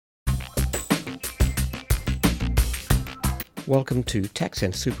Welcome to Tax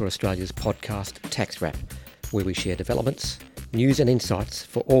and Super Australia's podcast Tax Wrap, where we share developments, news and insights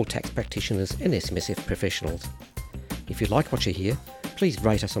for all tax practitioners and SMSF professionals. If you like what you hear, please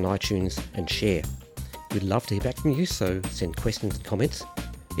rate us on iTunes and share. We'd love to hear back from you, so send questions and comments,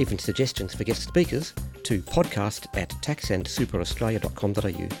 even suggestions for guest speakers, to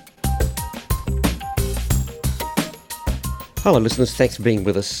podcast@taxandsuperaustralia.com.au. Hello listeners, thanks for being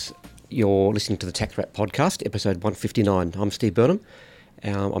with us. You're listening to the Tax Wrap podcast, episode 159. I'm Steve Burnham.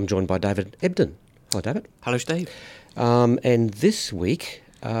 I'm joined by David Ebden. Hi, David. Hello, Steve. And this week,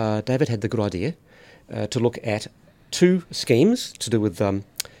 David had the good idea to look at two schemes to do with your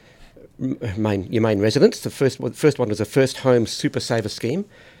main residence. The first one was a first home super saver scheme,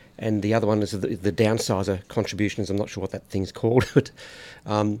 and the other one is the downsizer contributions. I'm not sure what that thing's called, but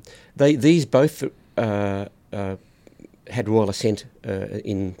these both had royal assent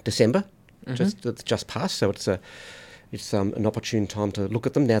in December, just passed. So it's an opportune time to look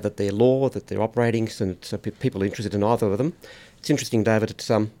at them now that they're law, that they're operating, and so people are interested in either of them. It's interesting, David. It's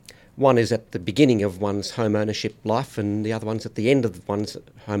one is at the beginning of one's home ownership life, and the other one's at the end of one's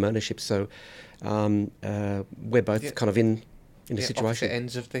home ownership. So we're both kind of in a situation opposite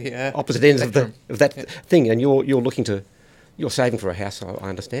ends of the opposite ends of that thing, and you're saving for a house, I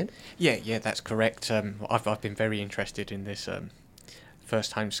understand. Yeah, that's correct. I've been very interested in this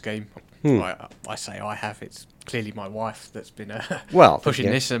first home scheme. I say I have. It's clearly my wife that's been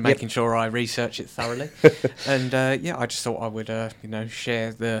pushing this and making sure I research it thoroughly. And I just thought I would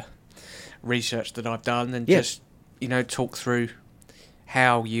share the research that I've done and just talk through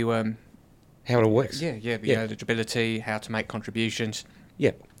how you how it all works. The eligibility, how to make contributions.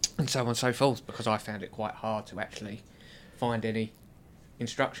 Yeah. And so on and so forth, because I found it quite hard to actually find any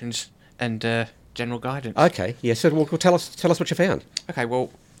instructions and general guidance. Okay, yeah. So, tell us what you found. Okay,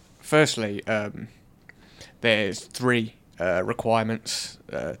 well, firstly, there's three requirements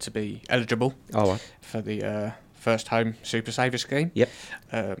to be eligible for the first home super saver scheme. Yep.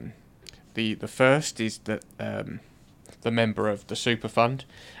 The first is that the member of the super fund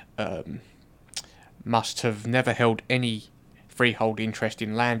must have never held any freehold interest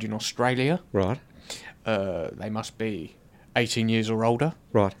in land in Australia. Right. They must be 18 years or older.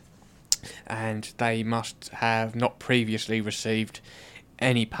 Right. And they must have not previously received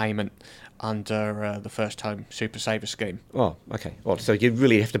any payment under the first home super saver scheme. Oh, okay. Well, so you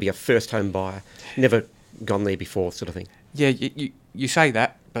really have to be a first home buyer, never gone there before, sort of thing. Yeah, you say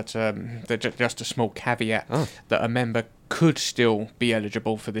that, but there's just a small caveat that a member could still be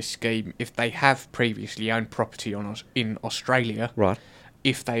eligible for this scheme if they have previously owned property in Australia. Right.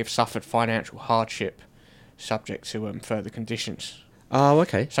 If they have suffered financial hardship subject to further conditions. Oh,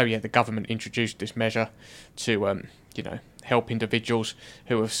 okay. So the government introduced this measure to help individuals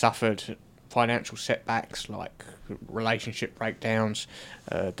who have suffered financial setbacks like relationship breakdowns,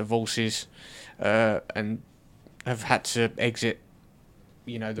 divorces, and have had to exit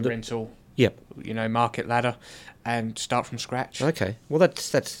the rental market ladder and start from scratch. Okay. Well,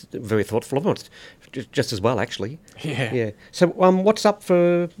 that's very thoughtful of it. Just as well, actually. Yeah. So what's up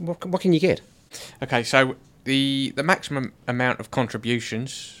for what can you get? Okay, so the maximum amount of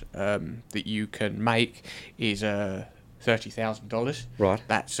contributions that you can make is $30,000. Right.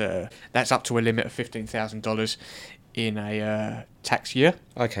 That's up to a limit of $15,000 in a tax year.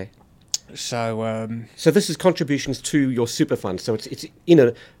 Okay. So this is contributions to your super fund. So it's in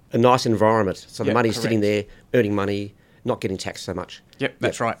a nice environment. So the money's sitting there, earning money, not getting taxed so much. Yep,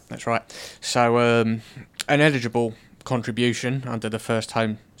 that's right. So an eligible contribution under the first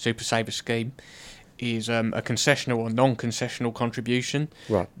home super saver scheme is a concessional or non-concessional contribution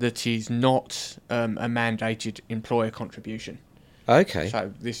that is not a mandated employer contribution. Okay.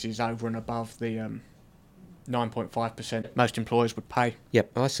 So this is over and above the 9.5% most employers would pay.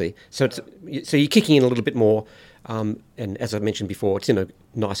 Yep, I see. So you're kicking in a little bit more, and as I mentioned before, it's in a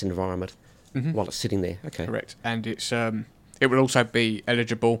nice environment while it's sitting there. Okay. Correct, and it's it will also be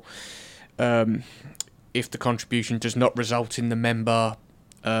eligible if the contribution does not result in the member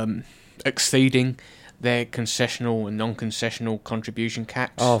exceeding their concessional and non-concessional contribution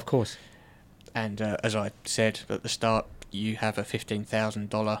caps. Oh, of course. And as I said at the start, you have a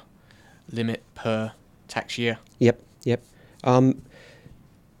 $15,000 limit per tax year. Yep.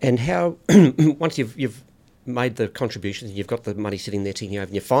 And how once you've made the contributions and you've got the money sitting there ticking over,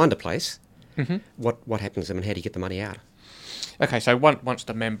 and you find a place, what happens? I mean, how do you get the money out? Okay, so once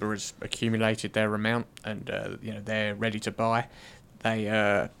the member has accumulated their amount and they're ready to buy, they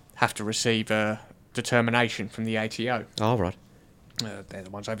have to receive a determination from the ATO. Oh, right. They're the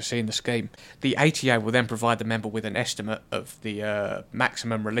ones overseeing the scheme. The ATO will then provide the member with an estimate of the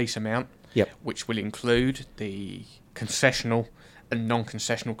maximum release amount, which will include the concessional and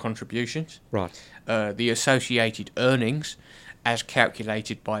non-concessional contributions. Right. The associated earnings as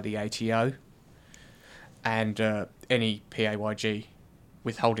calculated by the ATO, and any PAYG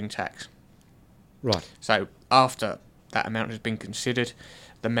withholding tax. Right. So after that amount has been considered,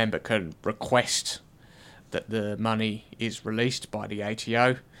 the member can request that the money is released by the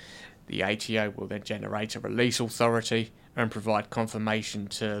ATO. The ATO will then generate a release authority and provide confirmation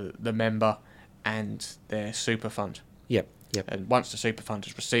to the member and their super fund. Yep. And once the super fund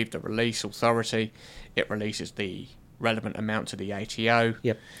has received a release authority, it releases the relevant amount to the ATO,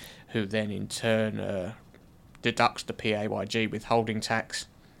 who then in turn deducts the PAYG withholding tax.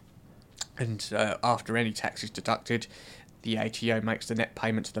 And after any tax is deducted, the ATO makes the net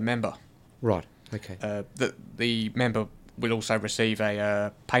payment to the member. Right. Okay. The member will also receive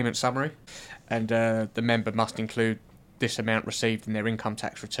a payment summary, and the member must include this amount received in their income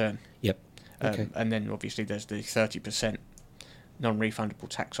tax return. Yep. Okay. And then obviously there's the 30% non-refundable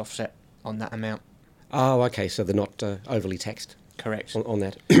tax offset on that amount. Oh, okay. So they're not overly taxed. Correct. On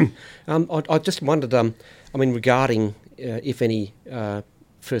that. I just wondered, regarding if any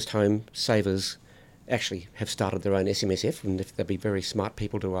first home savers actually have started their own SMSF, and if they'd be very smart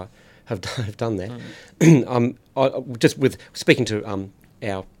people to have done that. Just with speaking to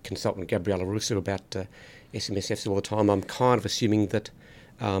our consultant Gabriella Russo about SMSFs all the time, I'm kind of assuming that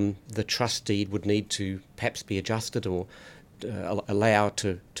the trust deed would need to perhaps be adjusted or allow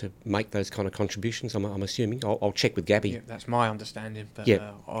to make those kind of contributions. I'm assuming. I'll check with Gabby. Yeah, that's my understanding, but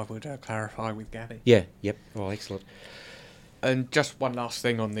I would clarify with Gabby. Yeah. Yep. Oh, excellent. And just one last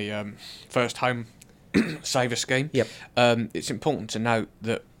thing on the first home saver scheme. Yep. It's important to note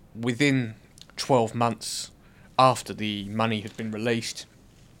that within 12 months after the money has been released,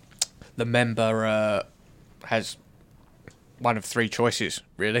 the member has one of three choices,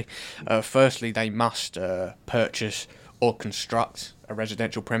 really. Firstly, they must purchase or construct a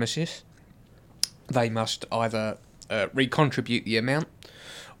residential premises. They must either recontribute the amount,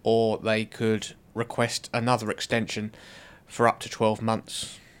 or they could request another extension for up to 12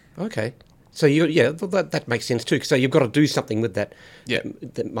 months. Okay. So that makes sense too. So you've got to do something with that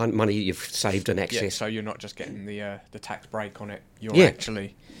money you've saved and accessed. Yeah, so you're not just getting the tax break on it. You're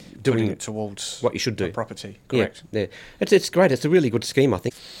actually doing it towards what you should do. The property. Correct. Yeah. It's great. It's a really good scheme, I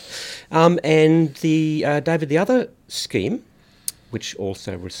think. And the David, the other scheme, which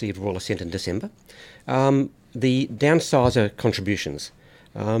also received royal assent in December, the downsizer contributions.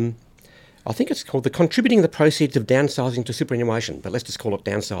 I think it's called the Contributing the Proceeds of Downsizing to Superannuation, but let's just call it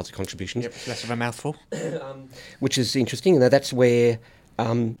downsizer contributions. Yep, less of a mouthful. Which is interesting. That's where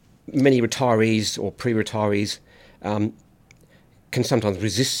many retirees or pre-retirees can sometimes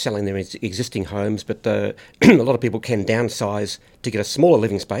resist selling their existing homes, but a lot of people can downsize to get a smaller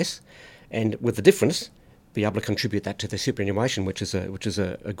living space, and with the difference, be able to contribute that to their superannuation, which is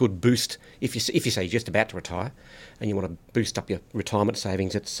a good boost. If you say you're just about to retire and you want to boost up your retirement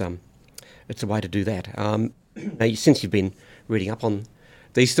savings, it's a way to do that. Now, since you've been reading up on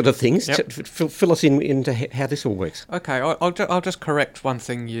these sort of things, fill us into how this all works. Okay, I'll just correct one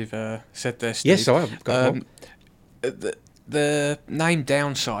thing you've said there, Steve. Yes, I've got the name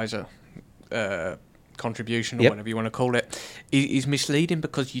downsizer contribution, or whatever you want to call it, is misleading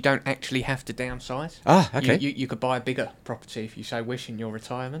because you don't actually have to downsize. Ah, okay. You could buy a bigger property if you so wish in your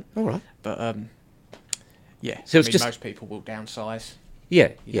retirement. All right. But so it's just most people will downsize.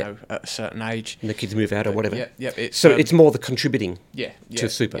 You know, at a certain age. And the kids move out or whatever. Yeah. It's more the contributing to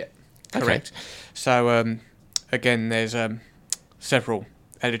super. Yeah, correct. Okay. So, again, there's several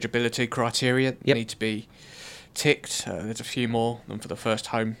eligibility criteria that need to be ticked. There's a few more than for the first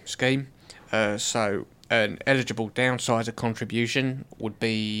home scheme. So, an eligible downsizer contribution would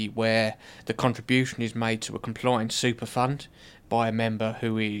be where the contribution is made to a compliant super fund by a member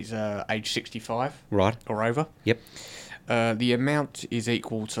who is age 65 or over. Yep. The amount is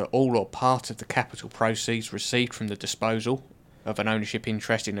equal to all or part of the capital proceeds received from the disposal of an ownership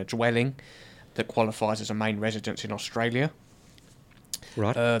interest in a dwelling that qualifies as a main residence in Australia.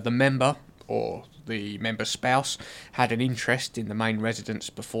 Right. The member or the member's spouse had an interest in the main residence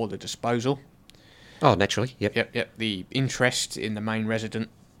before the disposal. Oh, naturally. Yep. The interest in the main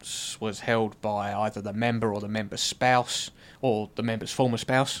residence was held by either the member or the member's spouse, or the member's former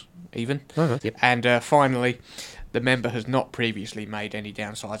spouse, even. Oh, yep. And finally, the member has not previously made any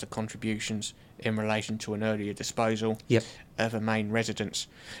downsizer contributions in relation to an earlier disposal of a main residence.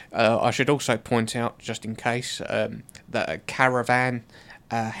 I should also point out, just in case, that a caravan,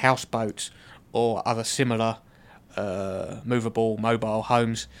 houseboat, or other similar movable, mobile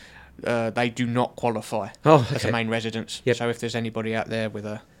homes, they do not qualify as a main residence. Yep. So if there's anybody out there with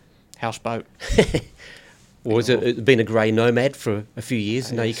a houseboat, Or has it been a grey nomad for a few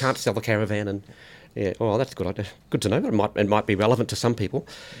years? No, you can't sell the caravan. And yeah, oh, that's good. Good to know. It might be relevant to some people.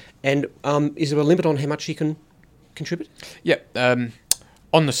 And is there a limit on how much you can contribute? Yep.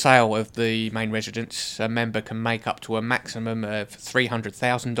 On the sale of the main residence, a member can make up to a maximum of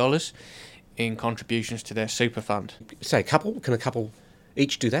 $300,000 in contributions to their super fund. Say a couple? Can a couple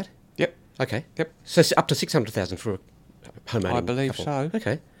each do that? Yep. Okay. Yep. So up to $600,000 for a homeowning I believe couple. so.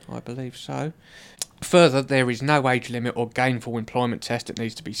 Okay. I believe so. Further, there is no age limit or gainful employment test that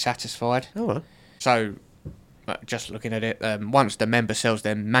needs to be satisfied. Oh, right. So, just looking at it, once the member sells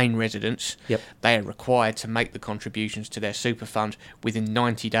their main residence, they are required to make the contributions to their super fund within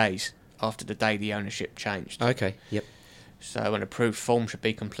 90 days after the day the ownership changed. Okay, yep. So an approved form should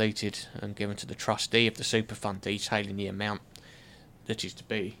be completed and given to the trustee of the super fund detailing the amount that is to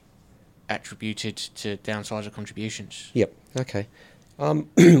be attributed to downsizer contributions. Yep, okay.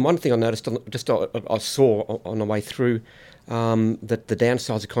 One thing I noticed, I saw on the way through, that the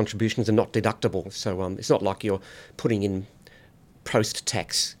downsizer contributions are not deductible. So it's not like you're putting in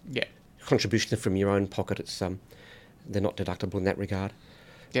post-tax contributions from your own pocket. It's they're not deductible in that regard.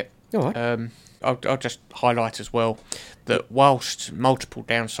 Yep. All right. I'll just highlight as well that whilst multiple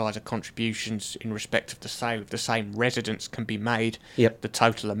downsizer contributions in respect of the sale of the same residence can be made, the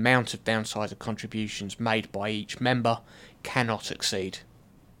total amount of downsizer contributions made by each member cannot exceed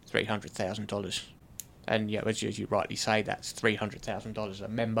 $300,000. And as you rightly say, that's $300,000 a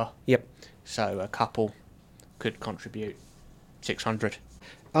member. Yep. So a couple could contribute $600.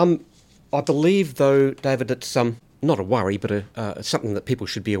 I believe, though, David, it's not a worry, but something that people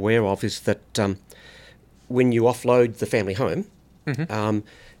should be aware of is that when you offload the family home, at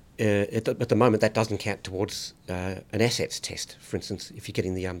the moment that doesn't count towards an assets test. For instance, if you're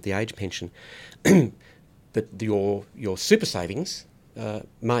getting the age pension, but your super savings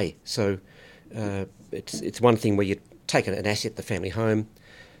may. So it's one thing where you take an asset, the family home,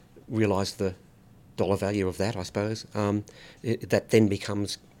 realise the dollar value of that, I suppose. That then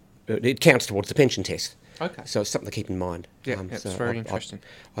becomes it counts towards the pension test. Okay. So it's something to keep in mind. Yeah, it's very interesting.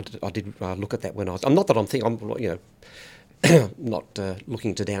 I did look at that when I was. I'm not that I'm not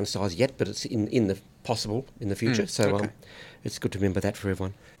looking to downsize yet, but it's in the possible in the future. So it's good to remember that for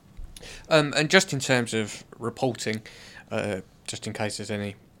everyone. And just in terms of reporting, just in case there's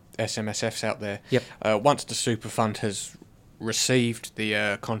any SMSFs out there, once the super fund has received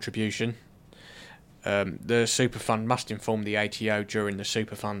the contribution, the super fund must inform the ATO during the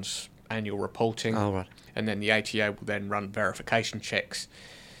super fund's annual reporting. Oh, right. And then the ATO will then run verification checks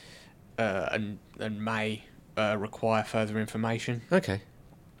and may require further information. Okay.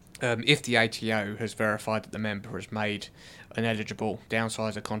 If the ATO has verified that the member has made an eligible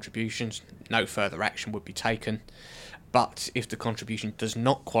downsizer contributions, no further action would be taken. But if the contribution does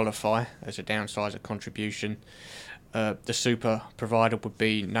not qualify as a downsizer contribution, the super provider would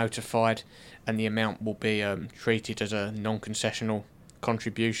be notified and the amount will be treated as a non-concessional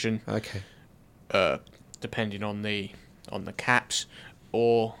contribution. Okay. Depending on the caps,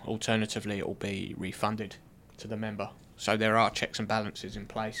 or alternatively it will be refunded to the member. So there are checks and balances in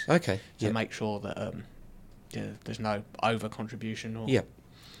place to make sure that there's no over contribution or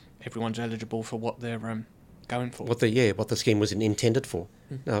everyone's eligible for what they're going for. What the scheme was intended for.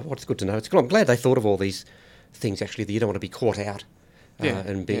 No, what's good to know. I'm glad they thought of all these things. Actually, that you don't want to be caught out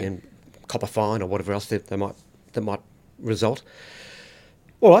and being cop a fine or whatever else that might result.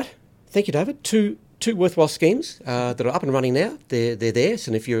 All right, thank you, David. Two worthwhile schemes that are up and running now. They're theirs,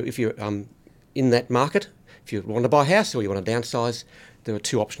 and if you're in that market, if you want to buy a house or you want to downsize, there are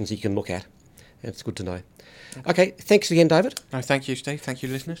two options you can look at. And it's good to know. Okay, thanks again, David. No, thank you, Steve. Thank you,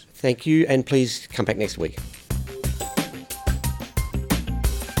 listeners. Thank you, and please come back next week.